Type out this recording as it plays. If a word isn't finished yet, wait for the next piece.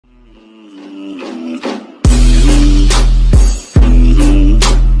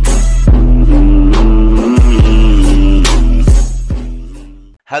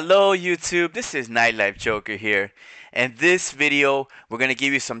Hello YouTube, this is NightLifeJoker here. In this video, we're going to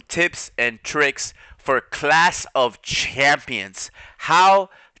give you some tips and tricks for Clash of Champions. How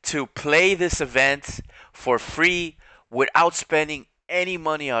to play this event for free without spending any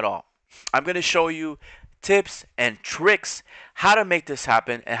money at all. I'm going to show you tips and tricks how to make this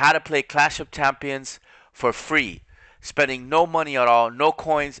happen and how to play Clash of Champions for free, spending no money at all, no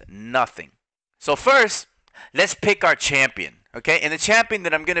coins, nothing. So first, let's pick our champion. Okay, and the champion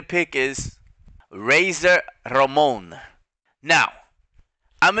that I'm going to pick is Razor Ramon. Now,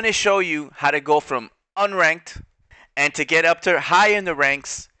 I'm going to show you how to go from unranked and to get up to high in the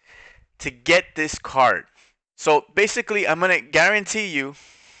ranks to get this card. So basically, I'm going to guarantee you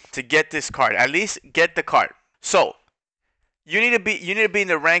to get this card. At least get the card. So, you need to be in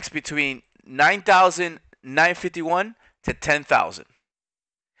the ranks between 9,951 to 10,000.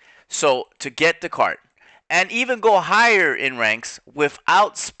 So, to get the card. And even go higher in ranks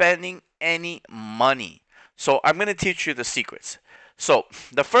without spending any money. So I'm going to teach you the secrets. So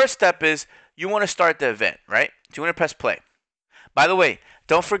the first step is you want to start the event, right? So you want to press play. By the way,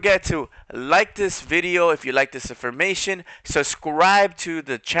 don't forget to like this video if you like this information. Subscribe to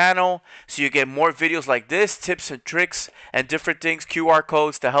the channel so you get more videos like this, tips and tricks and different things, QR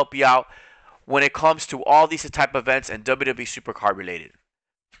codes to help you out when it comes to all these type of events and WWE Supercard related.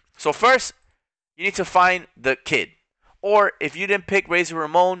 So first, you need to find the kid. Or if you didn't pick Razor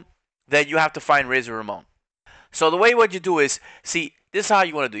Ramon, then you have to find Razor Ramon. So the way what you do is, see, this is how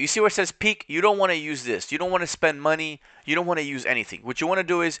you want to do. You see where it says peak? You don't want to use this. You don't want to spend money. You don't want to use anything. What you want to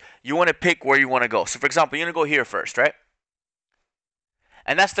do is you want to pick where you want to go. So for example, you're going to go here first, right?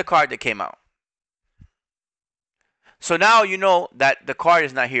 And that's the card that came out. So now you know that the card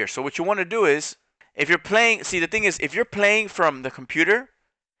is not here. So what you want to do is, if you're playing, see the thing is, if you're playing from the computer,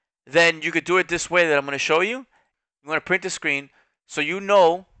 then you could do it this way that I'm going to show you. You want to print the screen so you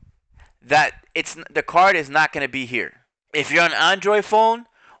know that the card is not going to be here. If you're on an Android phone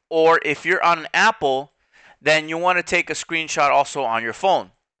or if you're on an Apple, then you want to take a screenshot also on your phone.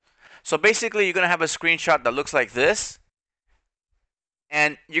 So basically, you're going to have a screenshot that looks like this.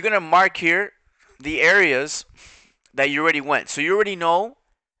 And you're going to mark here the areas that you already went. So you already know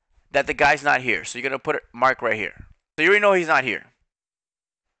that the guy's not here. So you're going to put a mark right here. So you already know he's not here.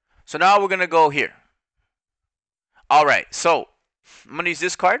 So now we're going to go here. All right, so I'm going to use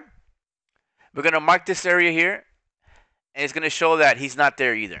this card. We're going to mark this area here. And it's going to show that he's not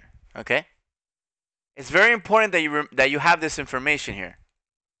there either. Okay? It's very important that you have this information here.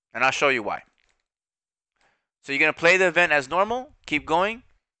 And I'll show you why. So you're going to play the event as normal. Keep going.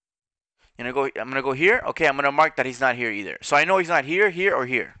 I'm going to go here. Okay, I'm going to mark that he's not here either. So I know he's not here, here, or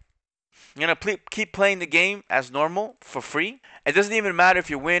here. You're going to keep playing the game as normal for free. It doesn't even matter if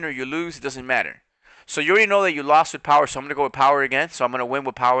you win or you lose. It doesn't matter. So you already know that you lost with power. So I'm going to go with power again. So I'm going to win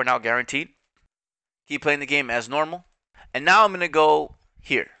with power now, guaranteed. Keep playing the game as normal. And now I'm going to go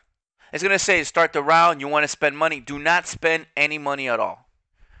here. It's going to say start the round. You want to spend money. Do not spend any money at all.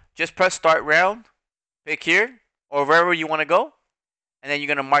 Just press start round. Pick here or wherever you want to go. And then you're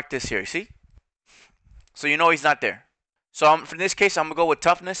going to mark this here. See? So you know he's not there. So for this case, I'm going to go with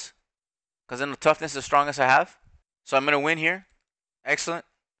toughness. Because then the toughness is the strongest I have. So I'm going to win here. Excellent.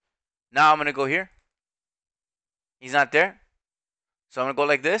 Now I'm going to go here. He's not there. So I'm going to go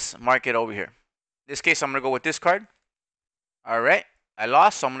like this. Mark it over here. In this case, I'm going to go with this card. All right. I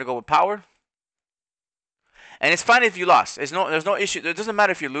lost, so I'm going to go with power. And it's fine if you lost. There's no issue. It doesn't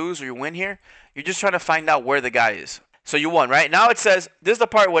matter if you lose or you win here. You're just trying to find out where the guy is. So you won, right? Now it says, this is the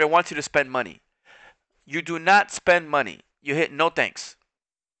part where it wants you to spend money. You do not spend money. You hit no thanks.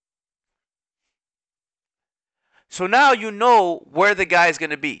 So now you know where the guy is going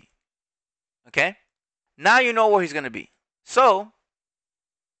to be. Okay? Now you know where he's going to be. So,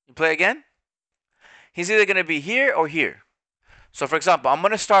 you play again. He's either going to be here or here. So, for example, I'm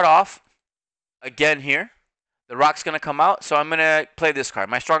going to start off again here. The rock's going to come out. So, I'm going to play this card.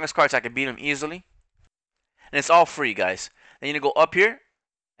 My strongest card, so I can beat him easily. And it's all free, guys. Then you're going to go up here.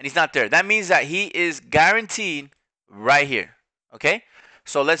 And he's not there. That means that he is guaranteed right here. Okay?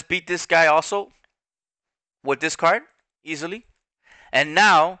 So, let's beat this guy also with this card easily. And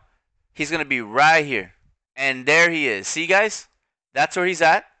now he's going to be right here. And there he is. See, guys? That's where he's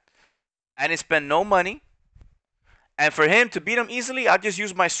at. I didn't spend no money. And for him to beat him easily, I'll just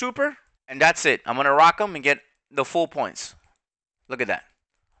use my super. And that's it. I'm going to rock him and get the full points. Look at that.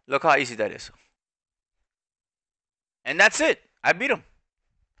 Look how easy that is. And that's it. I beat him.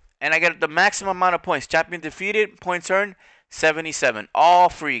 And I get the maximum amount of points. Champion defeated. Points earned. 77. All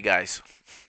free, guys.